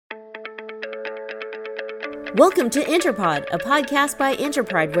Welcome to Interpod, a podcast by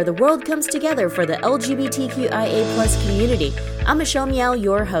Interpride where the world comes together for the LGBTQIA+ community. I'm Michelle Miao,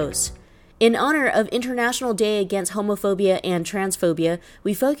 your host. In honor of International Day Against Homophobia and Transphobia,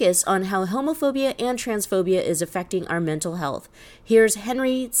 we focus on how homophobia and transphobia is affecting our mental health. Here's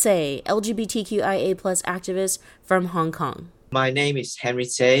Henry Tsai, LGBTQIA+ activist from Hong Kong. My name is Henry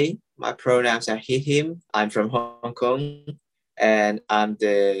Tsai. My pronouns are he, him. I'm from Hong Kong, and I'm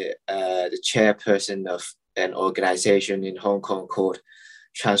the chairperson of an organization in Hong Kong called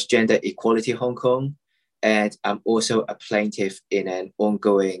Transgender Equality Hong Kong. And I'm also a plaintiff in an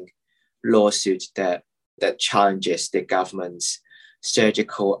ongoing lawsuit that challenges the government's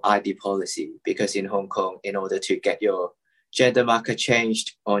surgical ID policy. Because in Hong Kong, in order to get your gender marker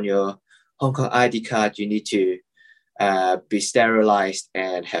changed on your Hong Kong ID card, you need to be sterilized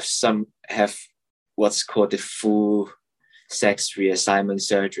and have what's called the full sex reassignment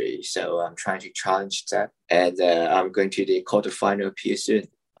surgery. So I'm trying to challenge that, and I'm going to the Court of Final Appeal soon.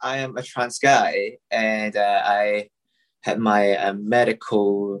 I am a trans guy, and I had my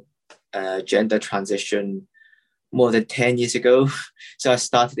medical gender transition more than 10 years ago. So I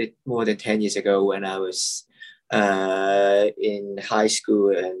started it more than 10 years ago when I was in high school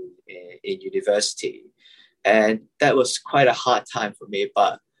and in university. And that was quite a hard time for me,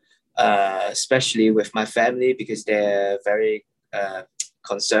 but especially with my family, because they're very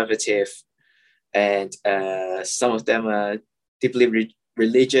conservative, and some of them are deeply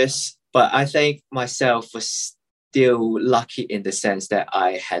religious. But I think myself was still lucky in the sense that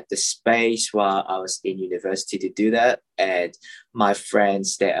I had the space while I was in university to do that. And my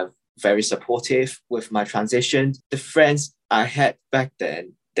friends, they are very supportive with my transition. The friends I had back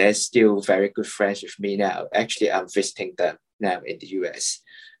then, they're still very good friends with me now. Actually, I'm visiting them now in the US.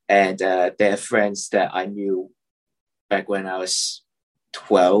 And they're friends that I knew back when I was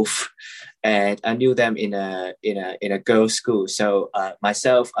 12. And I knew them in a girls' school. So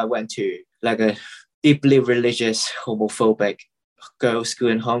myself, I went to like a deeply religious, homophobic girls' school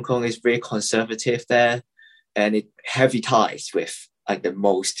in Hong Kong. It's very conservative there. And it heavy ties with like the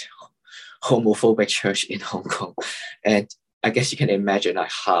most homophobic church in Hong Kong. And I guess you can imagine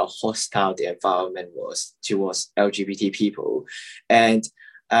like how hostile the environment was towards LGBT people. And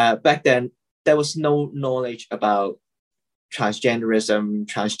back then, there was no knowledge about transgenderism,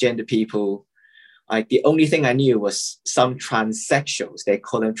 transgender people. Like the only thing I knew was some transsexuals, they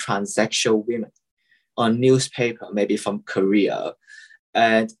call them transsexual women, on newspaper, maybe from Korea.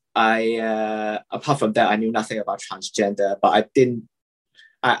 And I, apart from that, I knew nothing about transgender, but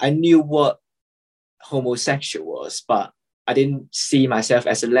I knew what homosexual was, but I didn't see myself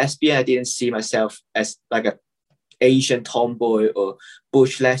as a lesbian. I didn't see myself as like a Asian tomboy or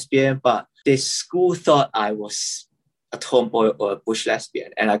bush lesbian, but this school thought I was a tomboy or a bush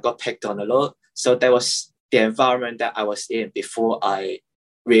lesbian, and I got picked on a lot. So that was the environment that I was in before I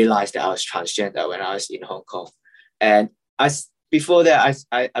realized that I was transgender when I was in Hong Kong. And before that,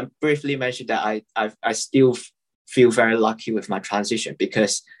 I briefly mentioned that I still feel very lucky with my transition,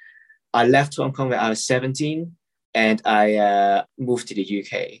 because I left Hong Kong when I was 17, and I moved to the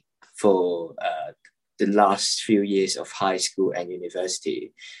UK for the last few years of high school and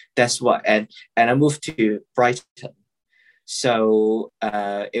university. That's what, and I moved to Brighton. So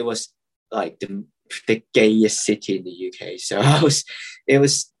it was like the gayest city in the UK. So it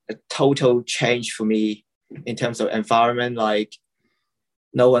was a total change for me in terms of environment. Like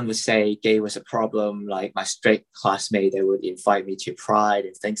no one would say gay was a problem. Like my straight classmate, they would invite me to Pride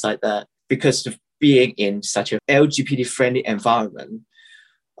and things like that, because of being in such an LGBT-friendly environment.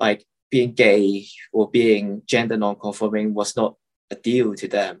 Like being gay or being gender non-conforming was not a deal to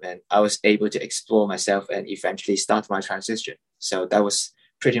them. And I was able to explore myself and eventually start my transition. So that was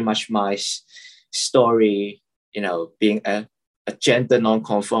pretty much my story, being a gender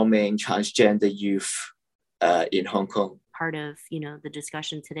non-conforming transgender youth in Hong Kong. Part of, the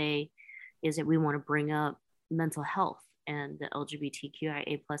discussion today is that we want to bring up mental health and the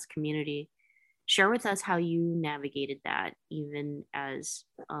LGBTQIA+ community. Share with us how you navigated that, even as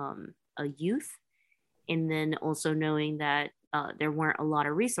a youth, and then also knowing that there weren't a lot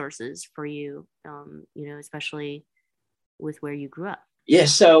of resources for you, especially with where you grew up. Yeah,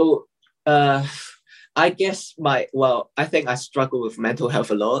 so I guess I think I struggled with mental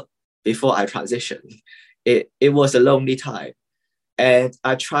health a lot before I transitioned. It was a lonely time, and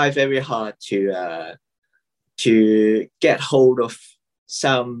I tried very hard to get hold of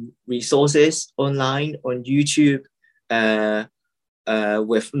some resources online on YouTube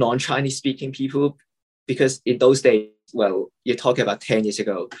with non-Chinese speaking people, because in those days, you're talking about 10 years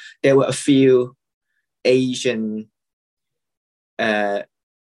ago, there were a few Asian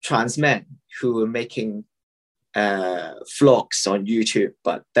trans men who were making vlogs on YouTube,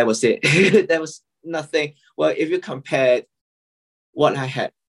 but that was it. There was nothing. Well, if you compare what I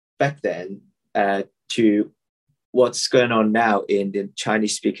had back then to what's going on now in the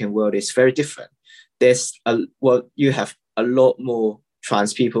Chinese speaking world, it's very different. You have a lot more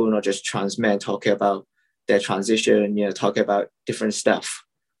trans people, not just trans men, talking about their transition, talking about different stuff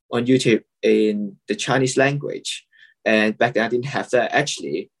on YouTube in the Chinese language. And back then I didn't have that.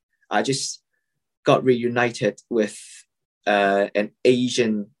 Actually, I just got reunited with an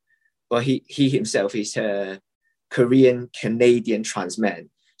Asian, well, he himself is a Korean Canadian trans man.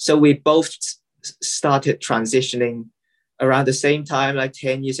 So we both started transitioning around the same time, like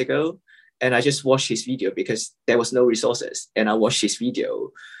 10 years ago. And I just watched his video because there was no resources. And I watched his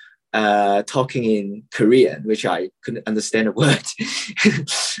video talking in Korean, which I couldn't understand a word.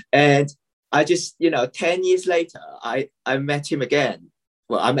 And I just, 10 years later, I met him again.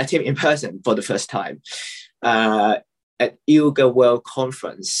 Well, I met him in person for the first time at ILGA World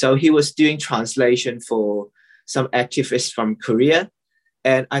Conference. So he was doing translation for some activists from Korea.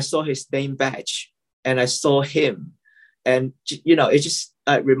 And I saw his name badge and I saw him. And, it just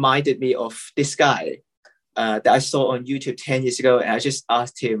reminded me of this guy that I saw on YouTube 10 years ago. And I just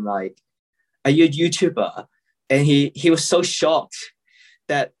asked him, like, are you a YouTuber? And he was so shocked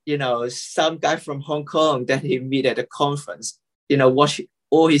that, some guy from Hong Kong that he met at a conference, watch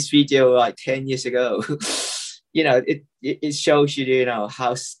all his video like 10 years ago. It shows you,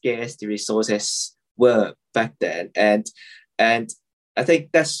 how scarce the resources were back then. And I think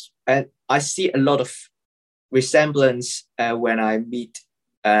and I see a lot of resemblance when I meet,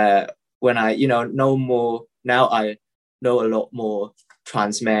 when I, know more. Now I know a lot more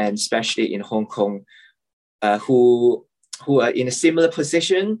trans men, especially in Hong Kong, who are in a similar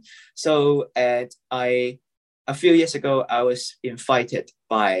position. So, a few years ago, I was invited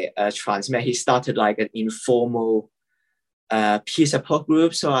by a trans man. He started like an informal peer support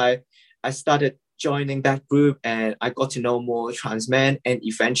group. So I started joining that group and I got to know more trans men, and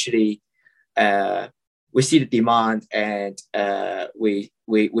eventually we see the demand, and we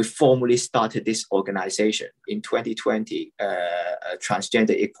formally started this organization in 2020,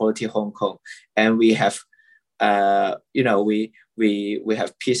 Transgender Equality Hong Kong, and we have we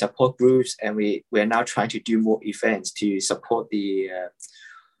have peer support groups, and we're now trying to do more events to support the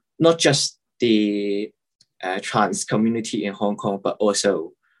not just the trans community in Hong Kong, but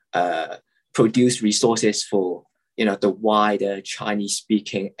also produce resources for the wider Chinese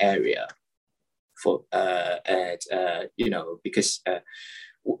speaking area for because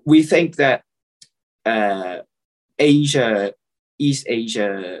we think that East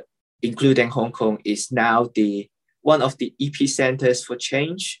Asia, including Hong Kong, is now one of the epicenters for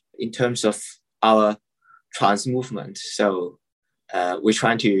change in terms of our trans movement. So we're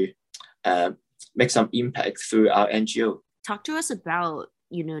trying to make some impact through our NGO. Talk to us about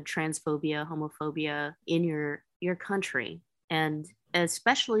transphobia, homophobia in your country, and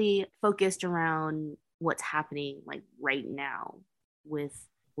especially focused around what's happening like right now with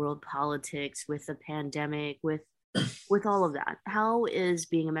world politics, with the pandemic, with all of that. How is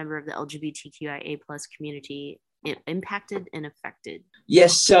being a member of the LGBTQIA+ community impacted and affected?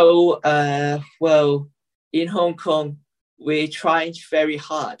 Yes, so well, in Hong Kong, we're trying very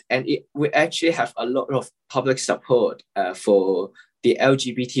hard, and we actually have a lot of public support for the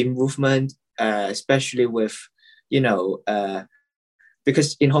LGBT movement, especially with,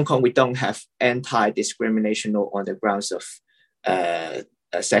 because in Hong Kong, we don't have anti-discrimination on the grounds of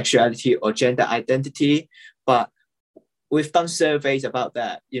sexuality or gender identity, but we've done surveys about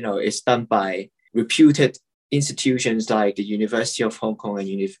that. It's done by reputed institutions like the University of Hong Kong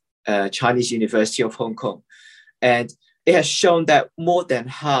and Chinese University of Hong Kong. And it has shown that more than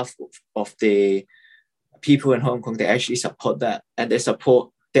half of the people in Hong Kong, they actually support that. And they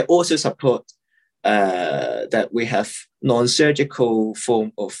also support that we have non-surgical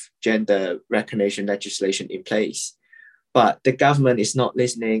form of gender recognition legislation in place. But the government is not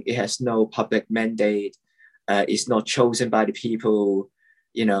listening. It has no public mandate. It's not chosen by the people.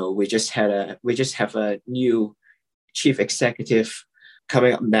 We just have a new chief executive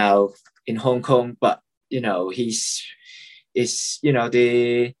coming up now in Hong Kong. But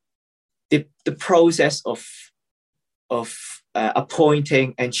the process of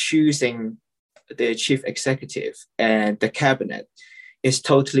appointing and choosing the chief executive and the cabinet is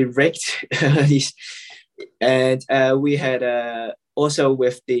totally rigged. And we had also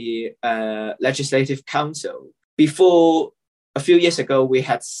with the Legislative Council. Before, a few years ago, we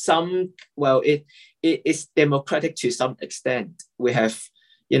had it is democratic to some extent. We have,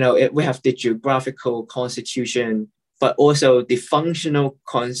 we have the geographical constitution, but also the functional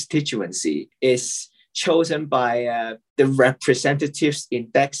constituency is chosen by the representatives in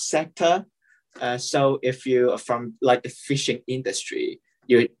that sector. So if you are from like the fishing industry,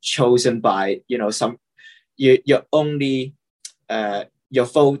 you're chosen by, you're only, your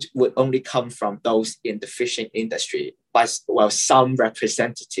vote would only come from those in the fishing industry, by some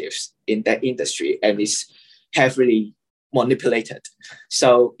representatives in that industry, and it's heavily manipulated.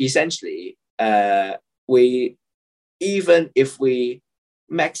 So essentially, even if we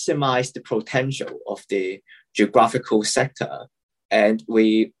maximize the potential of the geographical sector, and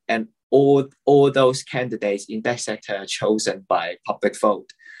all those candidates in that sector are chosen by public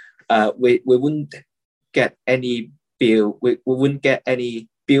vote, we wouldn't get any bill. We wouldn't get any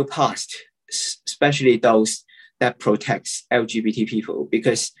bill passed, especially those that protects LGBT people,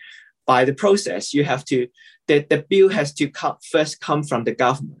 because by the process you have to, the bill has to first come from the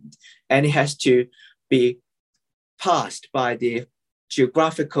government, and it has to be passed by the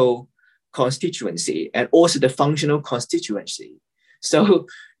geographical constituency and also the functional constituency. So,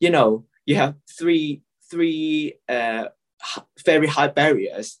 you have three very high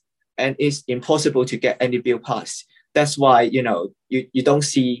barriers, and it's impossible to get any bill passed. That's why, you don't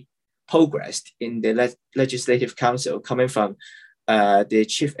see progress in the legislative council coming from the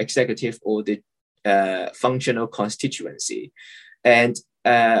chief executive or the functional constituency. And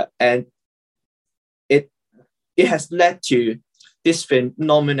it has led to this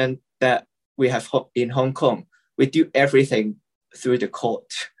phenomenon that we have in Hong Kong. We do everything through the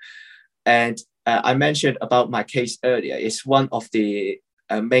court. And I mentioned about my case earlier. It's one of the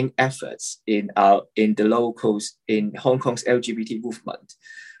main efforts in the locals in Hong Kong's LGBT movement,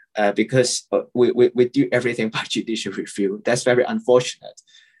 because we do everything by judicial review. That's very unfortunate,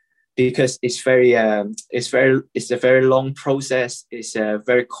 because it's a very long process. It's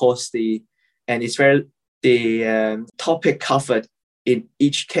very costly, and the topic covered in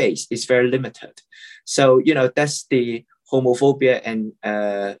each case is very limited. So, that's the homophobia and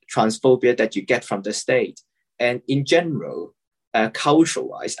transphobia that you get from the state. And in general,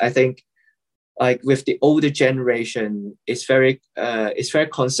 culture-wise, I think, like with the older generation, it's very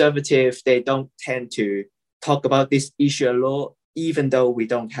conservative. They don't tend to talk about this issue a lot, even though we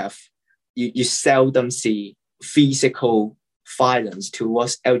don't have, you seldom see physical violence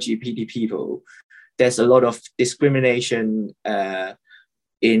towards LGBT people. There's a lot of discrimination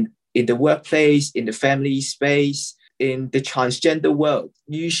in the workplace, in the family space, in the transgender world.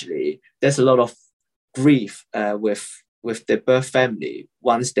 Usually, there's a lot of grief with the birth family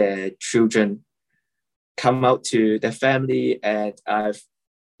once their children come out to their family. And I've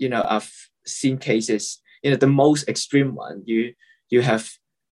seen cases. The most extreme one. You have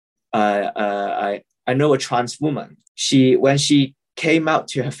I know a trans woman. When she came out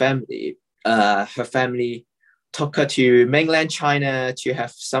to her family took her to mainland China to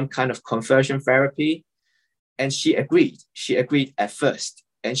have some kind of conversion therapy, and she agreed. She agreed at first,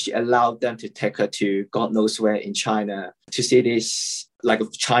 and she allowed them to take her to God knows where in China to see this like a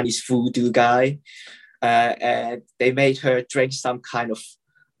Chinese voodoo guy, and they made her drink some kind of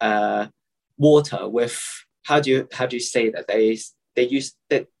water with, how do you say that, they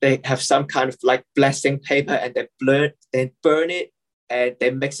have some kind of like blessing paper, and they burn it, and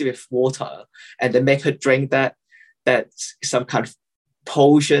they mix it with water, and they make her drink that some kind of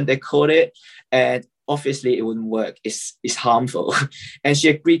potion, they call it. And obviously it wouldn't work. It's harmful. And she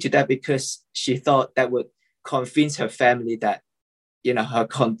agreed to that because she thought that would convince her family that, her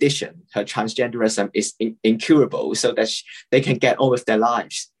condition, her transgenderism is incurable, so that they can get on with their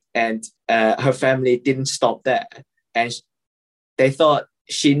lives. And her family didn't stop there. And they thought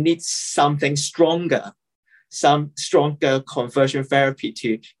she needs something stronger, some stronger conversion therapy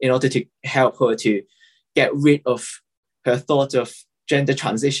in order to help her to get rid of her thought of gender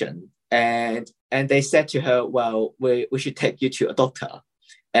transition. And they said to her, well, we should take you to a doctor.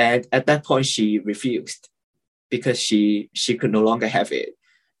 And at that point, she refused because she could no longer have it.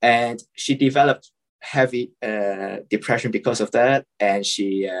 And she developed heavy depression because of that. And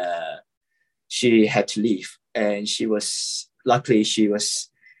she had to leave. And she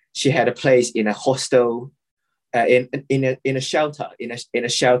had a place in a hostel, in a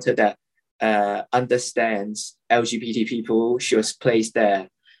shelter that understands LGBT people. She was placed there,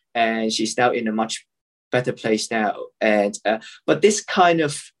 and she's now in a much better place now. And but this kind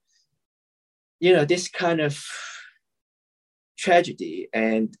of tragedy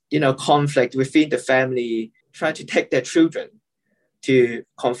and conflict within the family, trying to take their children to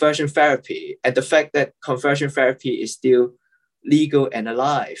conversion therapy, and the fact that conversion therapy is still legal and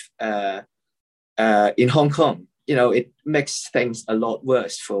alive in Hong Kong, it makes things a lot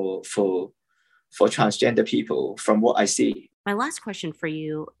worse for transgender people, from what I see. My last question for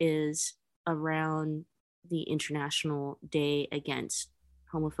you is, around the International Day Against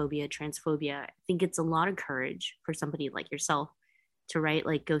Homophobia, Transphobia. I think it's a lot of courage for somebody like yourself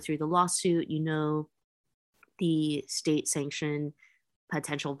to go through the lawsuit, the state sanctioned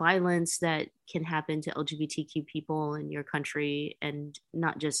potential violence that can happen to LGBTQ people in your country, and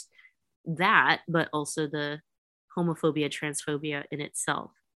not just that, but also the homophobia, transphobia in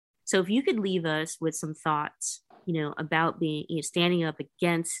itself. So if you could leave us with some thoughts, about being, standing up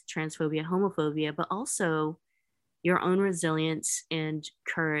against transphobia, homophobia, but also your own resilience and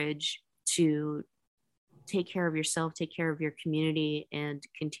courage to take care of yourself, take care of your community, and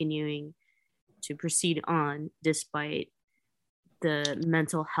continuing to proceed on despite the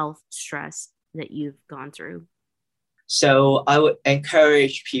mental health stress that you've gone through. So I would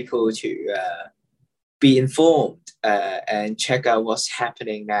encourage people to be informed and check out what's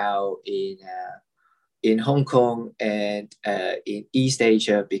happening now in Hong Kong and in East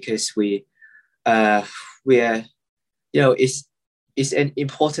Asia, because we are, it's an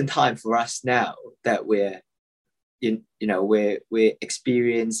important time for us now that we're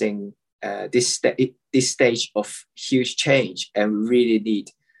experiencing this stage of huge change, and we really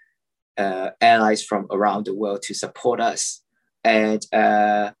need allies from around the world to support us. And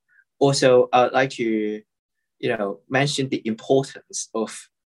also, I'd like to, mention the importance of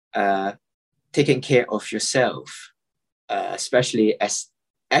taking care of yourself, especially as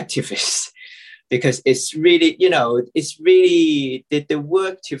activists, because it's really, the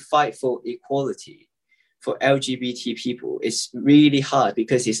work to fight for equality for LGBT people is really hard,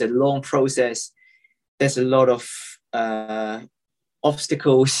 because it's a long process. There's a lot of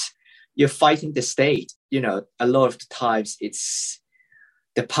obstacles. You're fighting the state. A lot of the times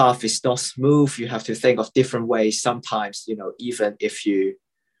the path is not smooth. You have to think of different ways. Sometimes, even if you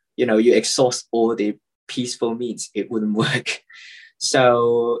exhaust all the peaceful means, it wouldn't work.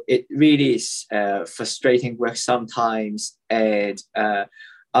 So it really is frustrating work sometimes. And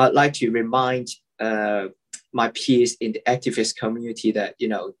I'd like to remind my peers in the activist community that,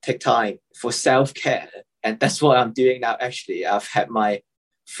 take time for self-care. And that's what I'm doing now. Actually, I've had my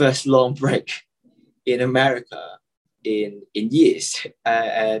first long break in America in years.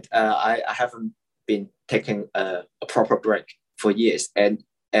 And I haven't been taking a proper break for years. And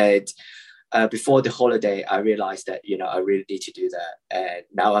before the holiday, I realized that, I really need to do that. And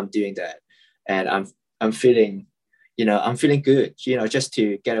now I'm doing that. And I'm feeling good, just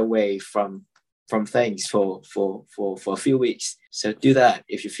to get away from things for a few weeks. So do that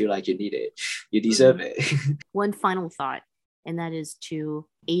if you feel like you need it. You deserve it. One final thought, and that is to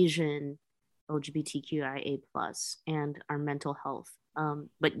Asian LGBTQIA+ and our mental health.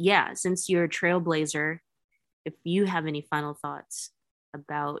 But yeah, since you're a trailblazer, if you have any final thoughts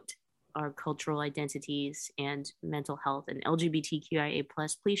about our cultural identities and mental health and LGBTQIA+,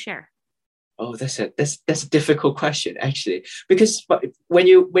 please share. Oh, that's a difficult question, actually, because when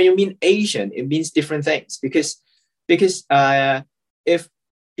you mean Asian, it means different things. Because if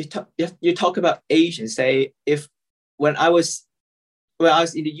you talk about Asian, say when I was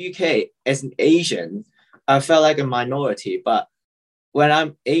in the UK as an Asian, I felt like a minority. But when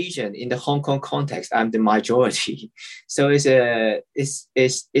I'm Asian in the Hong Kong context, I'm the majority. So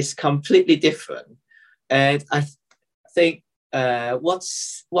it's completely different. And I think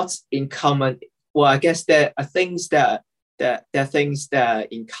what's in common? Well, I guess there are things that are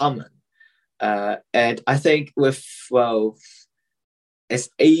in common. And I think as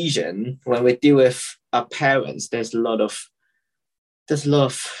Asian, when we deal with our parents, there's a lot of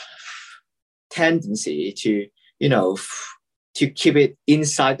tendency to to keep it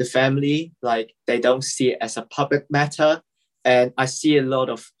inside the family, like they don't see it as a public matter. And I see a lot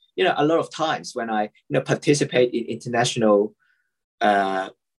of times when I participate in international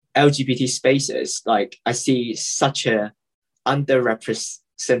LGBT spaces, like I see such a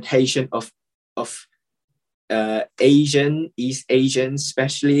underrepresentation of East Asian,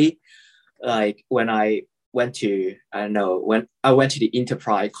 especially like when I went to the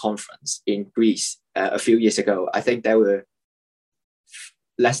Enterprise conference in Greece a few years ago. I think there were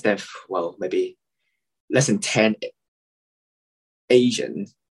less than 10 less than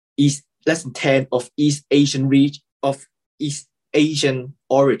 10 of East Asian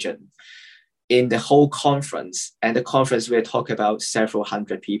origin in the whole conference. And the conference we're talking about several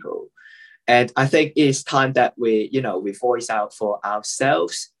hundred people. And I think it's time that we voice out for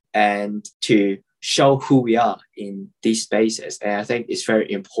ourselves and to show who we are in these spaces. And I think it's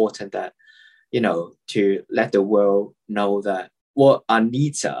very important that, to let the world know that what our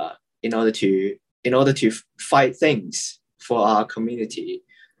needs are in order to fight things for our community,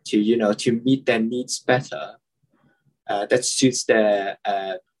 to meet their needs better. That suits their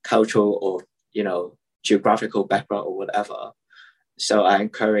cultural or, geographical background or whatever. So I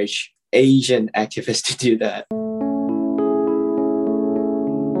encourage Asian activists to do that.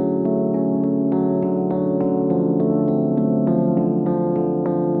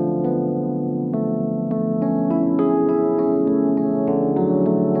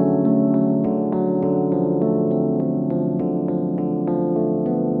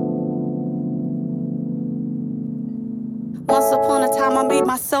 Once upon a time I made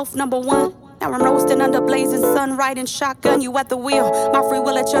myself number one. Now I'm roasting under blazing sun, riding shotgun, you at the wheel. My free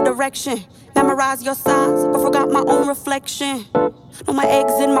will at your direction. Memorize your signs, but forgot my own reflection. No, my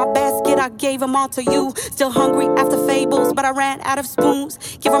eggs in my basket, I gave them all to you. Still hungry after fables, but I ran out of spoons.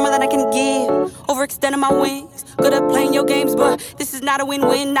 Give her more than I can give, overextending my wings. Good at playing your games, but this is not a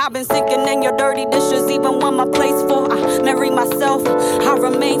win-win. I've been sinking in your dirty dishes, even when my plate's full. I marry myself, I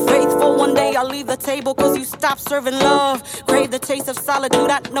remain faithful. One day I'll leave the table, cause you stopped serving love. Crave the taste of solitude,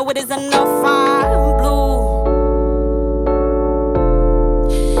 I know it is enough. I'm blue,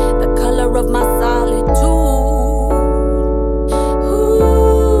 the color of my solitude.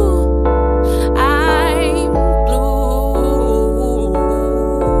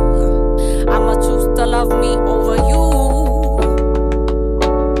 Love me over you.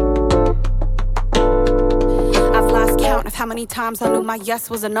 I've lost count of how many times I knew my yes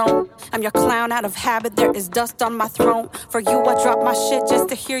was a no. I'm your clown out of habit, there is dust on my throne. For you I drop my shit just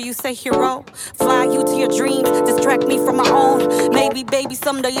to hear you say hero. Fly you to your dreams, distract me from my own. Maybe baby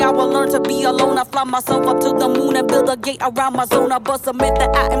someday I will learn to be alone. I fly myself up to the moon and build a gate around my zone. I bust a myth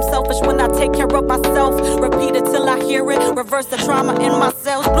that I am selfish when I take care of myself. Repeat it till I hear it, reverse the trauma in my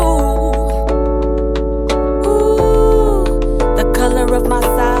cells. Blue, the color of my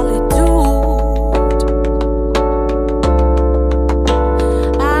solitude.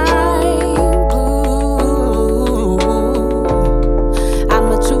 I'm blue.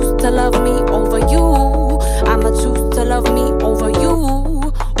 I'ma choose to love me over you. I'ma choose to love me over you.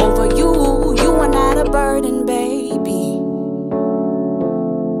 Over you. You are not a burden, baby.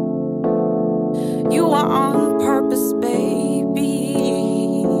 You are on purpose, baby.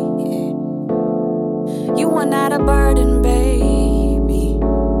 You are not a burden, baby.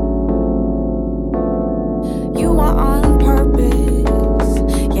 You are on purpose.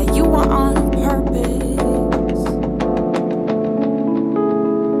 Yeah, you are on purpose.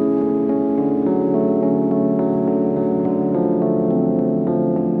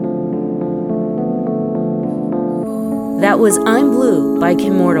 That was I'm Blue by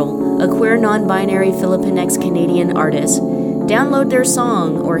Kim Mortal, a queer non-binary Filipinx Canadian artist. Download their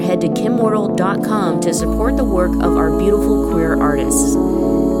song or head to kimmortal.com to support the work of our beautiful queer artists.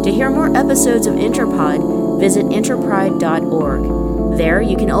 To hear more episodes of Interpod, visit interpride.org. There,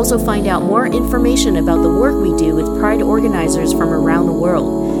 you can also find out more information about the work we do with Pride organizers from around the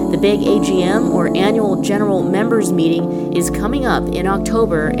world. The big AGM, or Annual General Members Meeting, is coming up in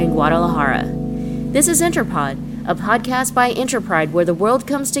October in Guadalajara. This is Interpod, a podcast by Interpride where the world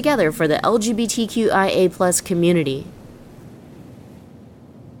comes together for the LGBTQIA+ community.